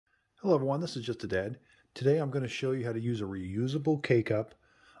Hello everyone, this is Just a Dad. Today I'm going to show you how to use a reusable K Cup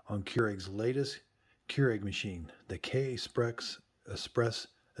on Keurig's latest Keurig machine, the K Express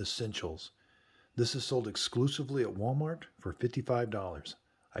Essentials. This is sold exclusively at Walmart for $55.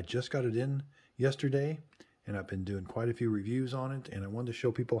 I just got it in yesterday and I've been doing quite a few reviews on it, and I wanted to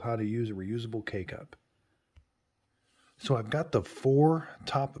show people how to use a reusable K Cup. So I've got the 4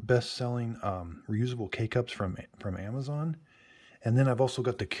 top best-selling reusable K Cups from Amazon. And then I've also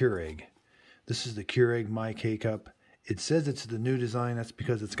got the Keurig. This is the Keurig My K Cup. It says it's the new design. That's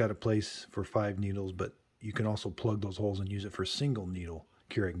because it's got a place for 5 needles, but you can also plug those holes and use it for single needle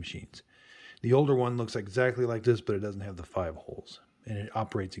Keurig machines. The older one looks exactly like this, but it doesn't have the 5 holes, and it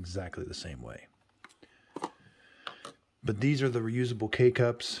operates exactly the same way. But these are the reusable K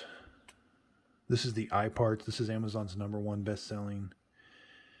Cups. This is the iParts. This is Amazon's #1 best-selling.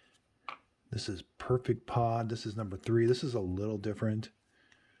 This is Perfect Pod. This is number 3. This is a little different.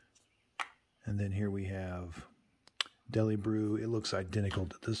 And then here we have Delibru. It looks identical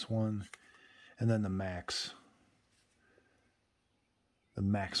to this one. And then the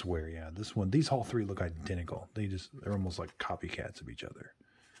Maxware, yeah, this one. These all 3 look identical. They're almost like copycats of each other.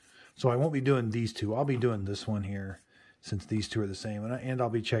 So I won't be doing these 2. I'll be doing this one here, since these 2 are the same. And I'll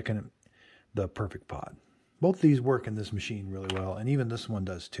be checking the Perfect Pod. Both these work in this machine really well, and even this one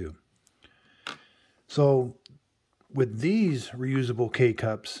does too. So with these reusable K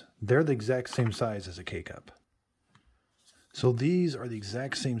Cups, they're the exact same size as a K Cup. So these are the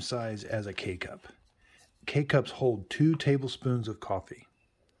exact same size as a K Cup. K Cups hold 2 tablespoons of coffee.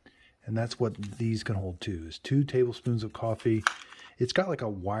 And that's what these can hold too, is 2 tablespoons of coffee. It's got like a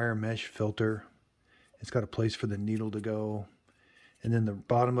wire mesh filter. It's got a place for the needle to go. And then the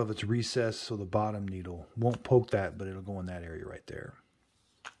bottom of it's recessed, so the bottom needle won't poke that, but it'll go in that area right there.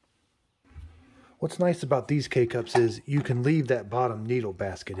 What's nice about these K Cups is you can leave that bottom needle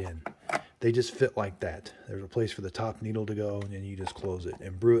basket in. They just fit like that. There's a place for the top needle to go, and then you just close it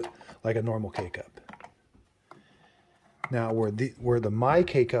and brew it like a normal K Cup. Now, where the My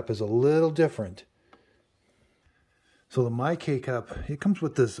K Cup is a little different. So the My K Cup, it comes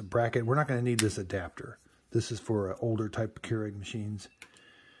with this bracket. We're not going to need this adapter. This is for older type of Keurig machines.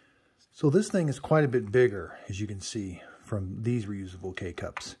 So this thing is quite a bit bigger, as you can see from these reusable K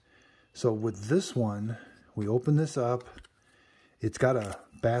Cups. So with this one, we open this up. It's got a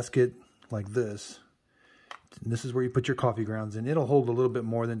basket like this. And this is where you put your coffee grounds in. It'll hold a little bit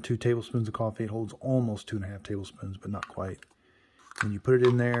more than 2 tablespoons of coffee. It holds almost 2.5 tablespoons, but not quite. And you put it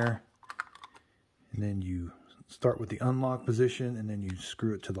in there, and then you start with the unlock position, and then you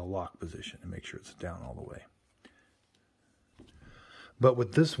screw it to the lock position and make sure it's down all the way. But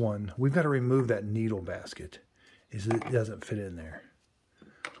with this one, we've got to remove that needle basket, as it doesn't fit in there.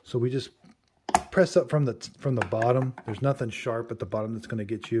 So we just press up from the bottom. There's nothing sharp at the bottom that's going to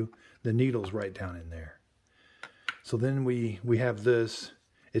get you. The needle's right down in there. So then we have this.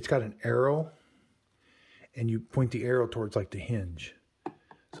 It's got an arrow, and you point the arrow towards like the hinge.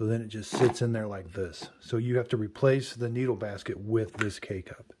 So then it just sits in there like this. So you have to replace the needle basket with this K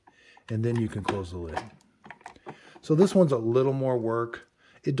Cup, and then you can close the lid. So this one's a little more work.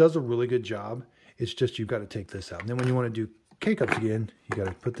 It does a really good job. It's just you've got to take this out. And then when you want to do K Cups again, you got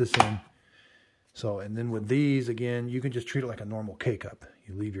to put this in. So, and then with these, again, you can just treat it like a normal K Cup.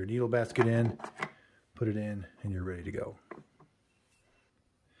 You leave your needle basket in, put it in, and you're ready to go.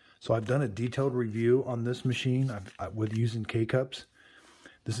 So I've done a detailed review on this machine with using K Cups.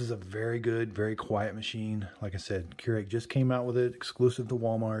 This is a very good, very quiet machine. Like I said, Keurig just came out with it, exclusive to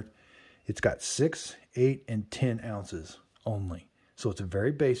Walmart. It's got 6, 8, and 10 ounces only. So it's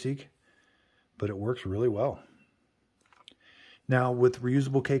very basic, but it works really well. Now, with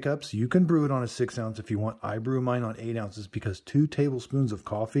reusable K Cups, you can brew it on a 6 ounce if you want. I brew mine on 8 ounces because 2 tablespoons of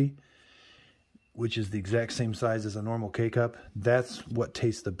coffee, which is the exact same size as a normal K Cup, that's what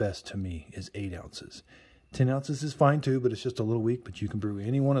tastes the best to me, is 8 ounces. 10 ounces is fine too, but it's just a little weak, but you can brew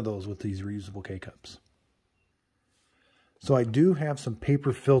any one of those with these reusable K Cups. So I do have some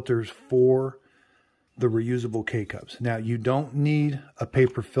paper filters for the reusable K Cups. Now, you don't need a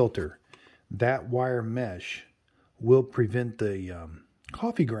paper filter. That wire mesh will prevent the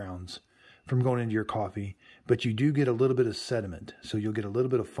coffee grounds from going into your coffee, but you do get a little bit of sediment. So you'll get a little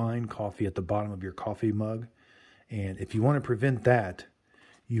bit of fine coffee at the bottom of your coffee mug. And if you want to prevent that,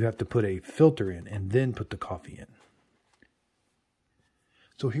 you have to put a filter in and then put the coffee in.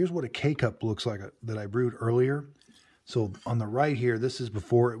 So here's what a K Cup looks like that I brewed earlier. So on the right here, this is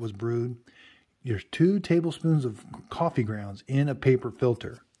before it was brewed. There's 2 tablespoons of coffee grounds in a paper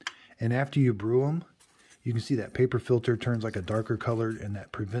filter. And after you brew them, you can see that paper filter turns like a darker color, and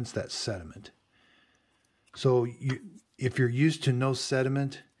that prevents that sediment. So if you're used to no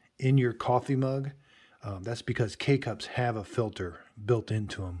sediment, in your coffee mug, that's because K cups have a filter built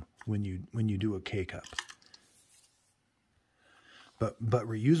into them when you do a K cup. But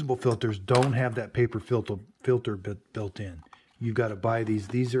reusable filters don't have that paper filter built in. You've got to buy these.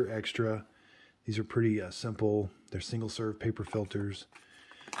 These are extra. These are pretty simple. They're single serve paper filters.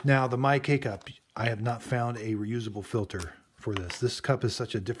 Now the My K Cup, I have not found a reusable filter for this. This cup is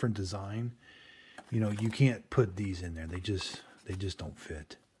such a different design. You know, you can't put these in there. They just don't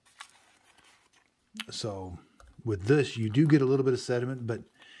fit. So with this, you do get a little bit of sediment, but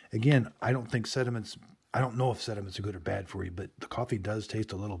again, I don't know if sediments are good or bad for you, but the coffee does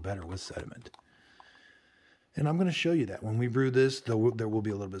taste a little better with sediment. And I'm going to show you that. When we brew this, there will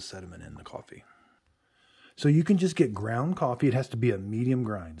be a little bit of sediment in the coffee. So you can just get ground coffee. It has to be a medium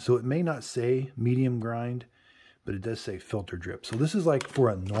grind. So it may not say medium grind, but it does say filter drip. So this is like for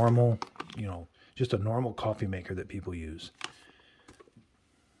a normal, you know, just a normal coffee maker that people use.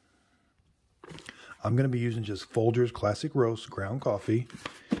 I'm going to be using just Folgers Classic Roast ground coffee,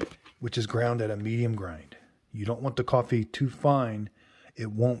 which is ground at a medium grind. You don't want the coffee too fine. It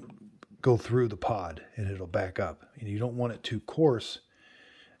won't go through the pod and it'll back up. And you don't want it too coarse.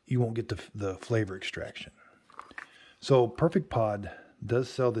 You won't get the flavor extraction. So Perfect Pod does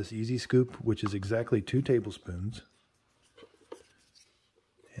sell this Easy Scoop, which is exactly 2 tablespoons.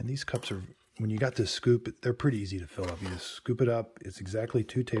 And these cups are, when you got this scoop, they're pretty easy to fill up. You just scoop it up. It's exactly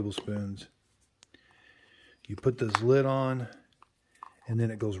 2 tablespoons. You put this lid on, and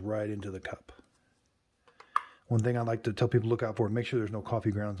then it goes right into the cup. One thing I like to tell people to look out for, make sure there's no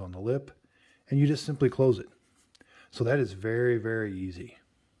coffee grounds on the lip, and you just simply close it. So that is very, very easy.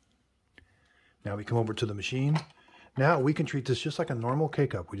 Now we come over to the machine. Now we can treat this just like a normal K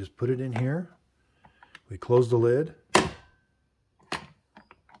cup. We just put it in here. We close the lid.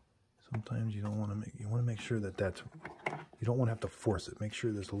 Sometimes you want to make sure that you don't want to have to force it. Make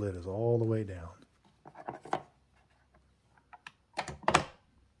sure this lid is all the way down.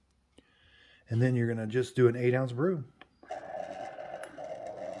 And then you're going to just do an 8-ounce brew.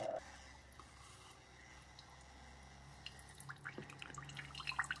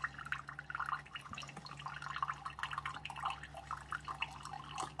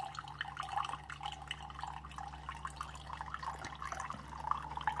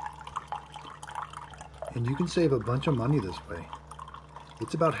 And you can save a bunch of money this way.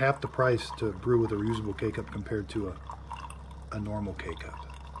 It's about half the price to brew with a reusable K cup compared to a normal K cup.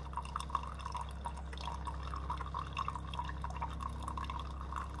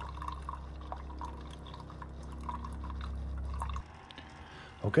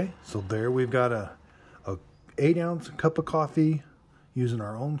 Okay, so there we've got a 8-ounce cup of coffee using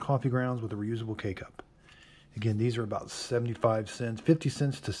our own coffee grounds with a reusable K cup. Again, these are about 75 cents, 50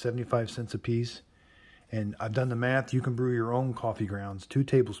 cents to 75 cents a piece. And I've done the math. You can brew your own coffee grounds, 2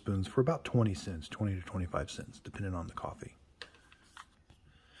 tablespoons, for about 20 cents, 20 to 25 cents, depending on the coffee.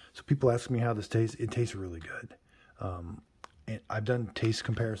 So people ask me how this tastes. It tastes really good. And I've done taste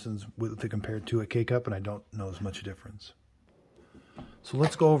comparisons with it compared to a K cup, and I don't know as much difference. So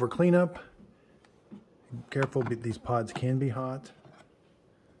let's go over cleanup. Careful, these pods can be hot.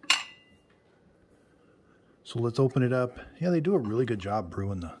 So let's open it up. Yeah, they do a really good job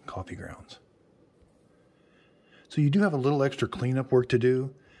brewing the coffee grounds. So you do have a little extra cleanup work to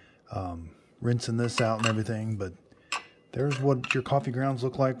do, rinsing this out and everything, but there's what your coffee grounds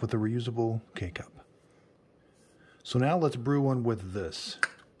look like with a reusable K cup. So now let's brew one with this.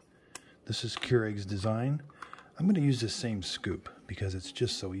 This is Keurig's design. I'm going to use this same scoop because it's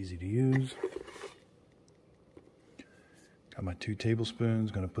just so easy to use. Got my 2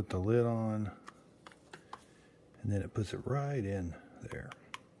 tablespoons, going to put the lid on, and then it puts it right in there.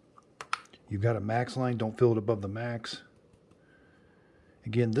 You've got a max line, don't fill it above the max.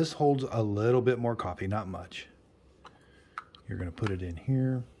 Again, this holds a little bit more coffee, not much. You're going to put it in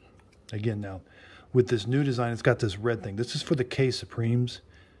here. Again, now, with this new design, it's got this red thing. This is for the K Supremes.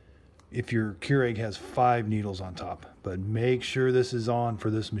 If your Keurig has 5 needles on top, but make sure this is on for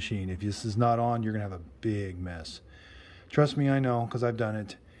this machine. If this is not on, you're going to have a big mess. Trust me, I know, because I've done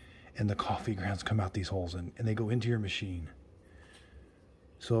it. And the coffee grounds come out these holes, and they go into your machine.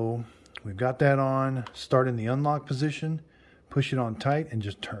 So we've got that on. Start in the unlock position. Push it on tight and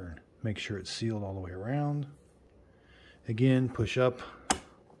just turn. Make sure it's sealed all the way around. Again, push up.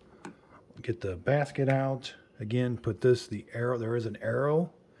 Get the basket out. Again, put the arrow. There is an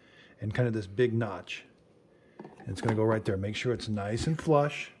arrow and kind of this big notch. And it's going to go right there. Make sure it's nice and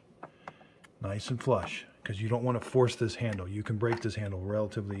flush. Nice and flush. Because you don't want to force this handle. You can break this handle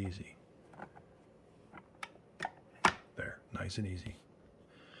relatively easy. There. Nice and easy.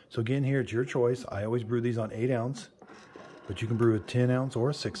 So again, here it's your choice. I always brew these on 8 ounce. but you can brew a 10 ounce or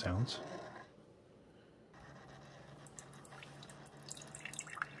a 6 ounce.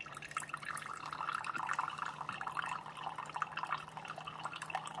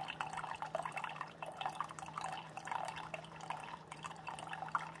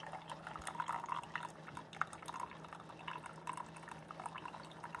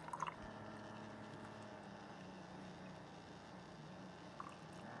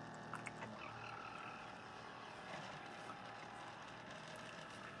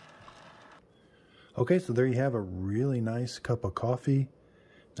 Okay, so there you have a really nice cup of coffee.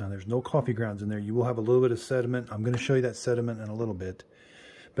 Now there's no coffee grounds in there. You will have a little bit of sediment. I'm going to show you that sediment in a little bit.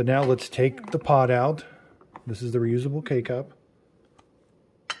 But now let's take the pod out. This is the Reusable K Cup.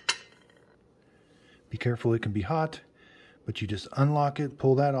 Be careful, it can be hot, but you just unlock it,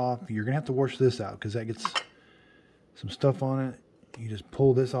 pull that off. You're going to have to wash this out because that gets some stuff on it. You just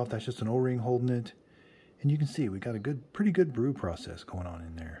pull this off. That's just an O-ring holding it. And you can see we got a pretty good brew process going on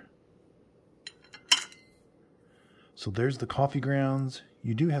in there. So there's the coffee grounds.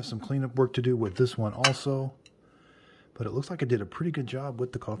 You do have some cleanup work to do with this one also, but it looks like it did a pretty good job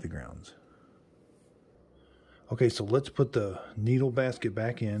with the coffee grounds. Okay, so let's put the needle basket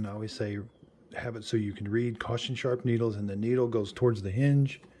back in. I always say have it so you can read caution sharp needles, and the needle goes towards the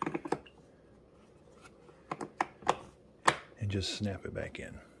hinge. And just snap it back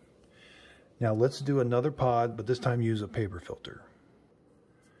in. Now let's do another pod, but this time use a paper filter.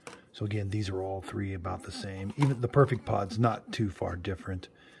 So again, these are all three about the same. Even the perfect pod's not too far different.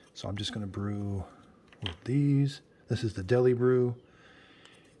 So I'm just going to brew with these. This is the Delibru.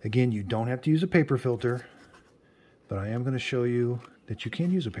 Again, you don't have to use a paper filter, but I am going to show you that you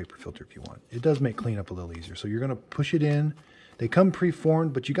can use a paper filter if you want. It does make cleanup a little easier. So you're going to push it in. They come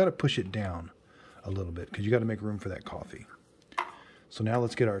pre-formed, but you got to push it down a little bit because you got to make room for that coffee. So now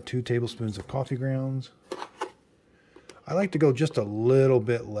let's get our 2 tablespoons of coffee grounds. I like to go just a little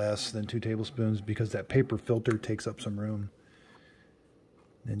bit less than 2 tablespoons because that paper filter takes up some room.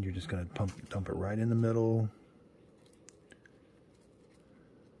 Then you're just going to dump it right in the middle.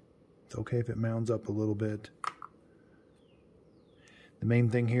 It's okay if it mounds up a little bit. The main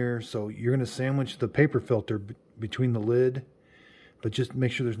thing here, so you're going to sandwich the paper filter between the lid, but just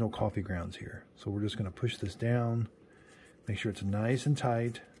make sure there's no coffee grounds here. So we're just going to push this down, make sure it's nice and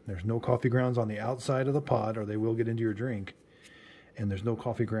tight. There's no coffee grounds on the outside of the pod or they will get into your drink. And there's no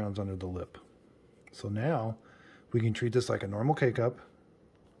coffee grounds under the lip. So now we can treat this like a normal K cup.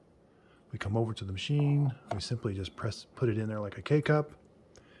 We come over to the machine. We simply just put it in there like a K cup.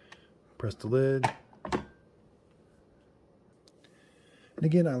 Press the lid. And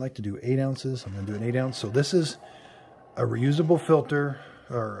again, I like to do 8 ounces. I'm going to do an 8 ounce. So this is a reusable filter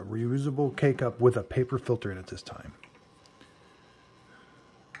or a reusable K cup with a paper filter in it this time.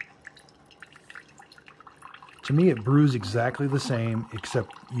 To me, it brews exactly the same,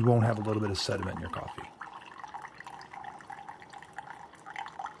 except you won't have a little bit of sediment in your coffee.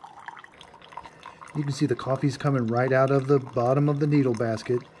 You can see the coffee's coming right out of the bottom of the needle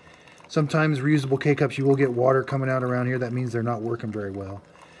basket. Sometimes reusable K cups, you will get water coming out around here. That means they're not working very well.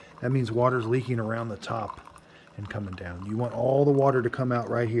 That means water's leaking around the top and coming down. You want all the water to come out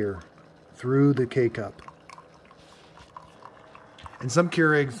right here through the K cup. And some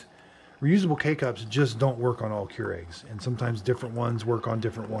Keurigs, reusable K cups just don't work on all Keurigs, and sometimes different ones work on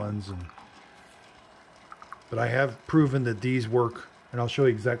different ones. But I have proven that these work, and I'll show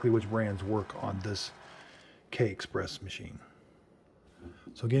you exactly which brands work on this K Express machine.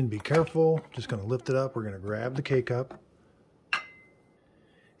 So again, be careful. Just going to lift it up. We're going to grab the K cup.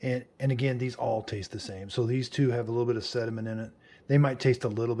 And again, these all taste the same. So these two have a little bit of sediment in it. They might taste a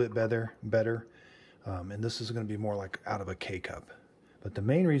little bit better. And this is going to be more like out of a K cup. But the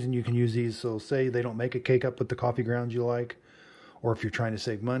main reason you can use these, so say they don't make a K cup with the coffee grounds you like, or if you're trying to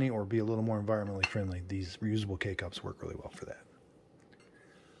save money or be a little more environmentally friendly, these reusable K cups work really well for that.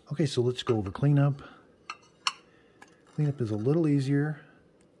 Okay, so let's go over cleanup. Cleanup is a little easier.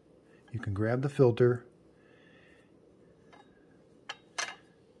 You can grab the filter.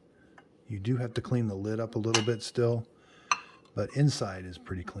 You do have to clean the lid up a little bit still, but inside is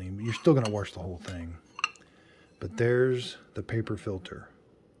pretty clean. But you're still going to wash the whole thing. But there's the paper filter.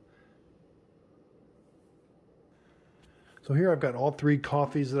 So here I've got all 3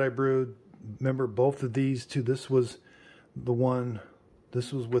 coffees that I brewed. Remember both of these two, this was the one,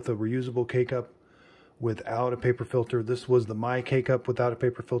 this was with a reusable K cup without a paper filter. This was the My K cup without a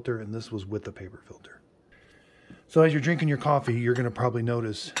paper filter, and this was with a paper filter. So as you're drinking your coffee, you're going to probably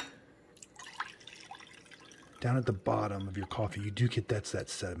notice down at the bottom of your coffee, you do get that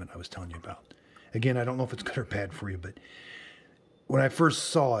sediment I was telling you about. Again, I don't know if it's good or bad for you, but when I first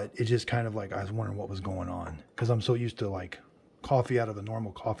saw it, it just kind of like, I was wondering what was going on. Because I'm so used to like coffee out of a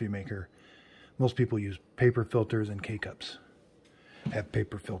normal coffee maker. Most people use paper filters, and K-Cups have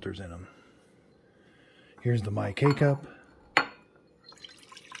paper filters in them. Here's the My K Cup.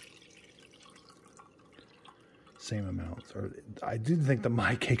 Same amounts. Or I do think the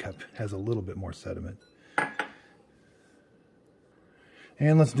My K Cup has a little bit more sediment.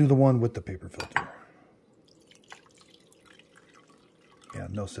 And let's do the one with the paper filter. Yeah,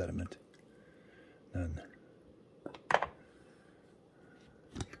 no sediment. None.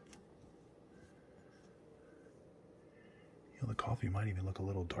 You know, the coffee might even look a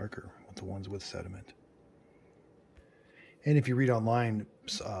little darker with the ones with sediment. And if you read online,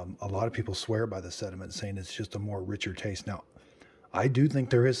 a lot of people swear by the sediment, saying it's just a more richer taste. Now, I do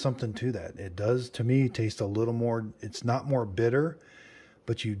think there is something to that. It does, to me, taste a little more, it's not more bitter,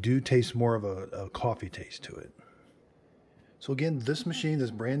 but you do taste more of a coffee taste to it. So again, this machine,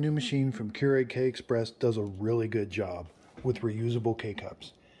 this brand new machine from Keurig K Express, does a really good job with reusable K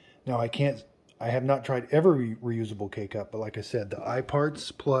Cups. Now, I have not tried every reusable K Cup, but like I said, the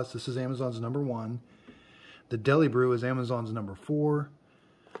iParts Plus, this is Amazon's #1. The Delibru is Amazon's #4.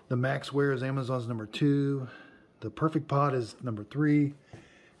 The Maxware is Amazon's #2. The Perfect Pod is #3.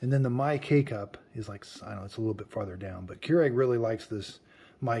 And then the My K Cup is like, I don't know, it's a little bit farther down. But Keurig really likes this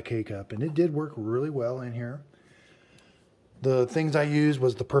My K Cup, and it did work really well in here. The things I used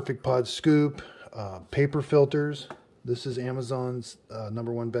was the Perfect Pod scoop, paper filters. This is Amazon's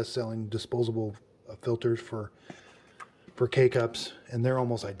 #1 best-selling disposable filters for K Cups, and they're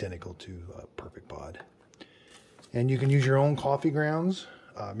almost identical to Perfect Pod. And you can use your own coffee grounds.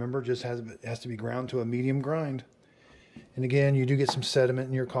 Remember, just has to be ground to a medium grind. And again, you do get some sediment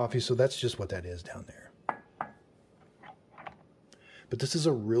in your coffee, so that's just what that is down there. But this is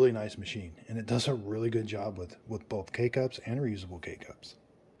a really nice machine, and it does a really good job with both K Cups and reusable K Cups.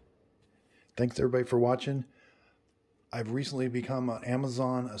 Thanks everybody for watching. I've recently become an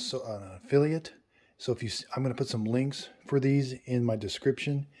Amazon an affiliate, so I'm going to put some links for these in my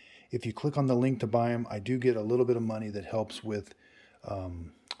description. If you click on the link to buy them, I do get a little bit of money that helps with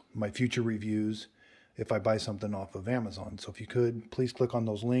my future reviews if I buy something off of Amazon. So if you could, please click on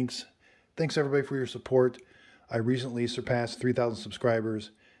those links. Thanks everybody for your support. I recently surpassed 3,000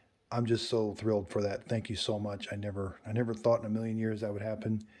 subscribers. I'm just so thrilled for that. Thank you so much. I never thought in a million years that would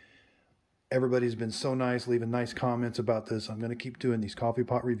happen. Everybody's been so nice, leaving nice comments about this. I'm going to keep doing these coffee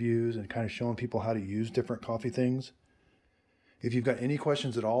pot reviews and kind of showing people how to use different coffee things. If you've got any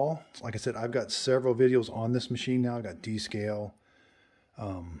questions at all, like I said, I've got several videos on this machine now. I've got descale,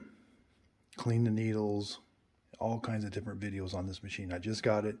 clean the needles, all kinds of different videos on this machine. I just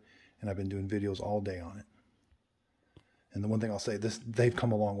got it, and I've been doing videos all day on it. And the one thing I'll say, they've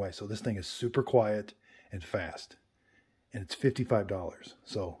come a long way. So this thing is super quiet and fast, and it's $55.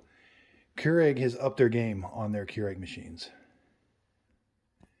 So Keurig has upped their game on their Keurig machines.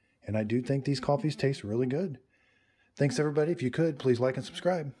 And I do think these coffees taste really good. Thanks everybody. If you could, please like and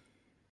subscribe.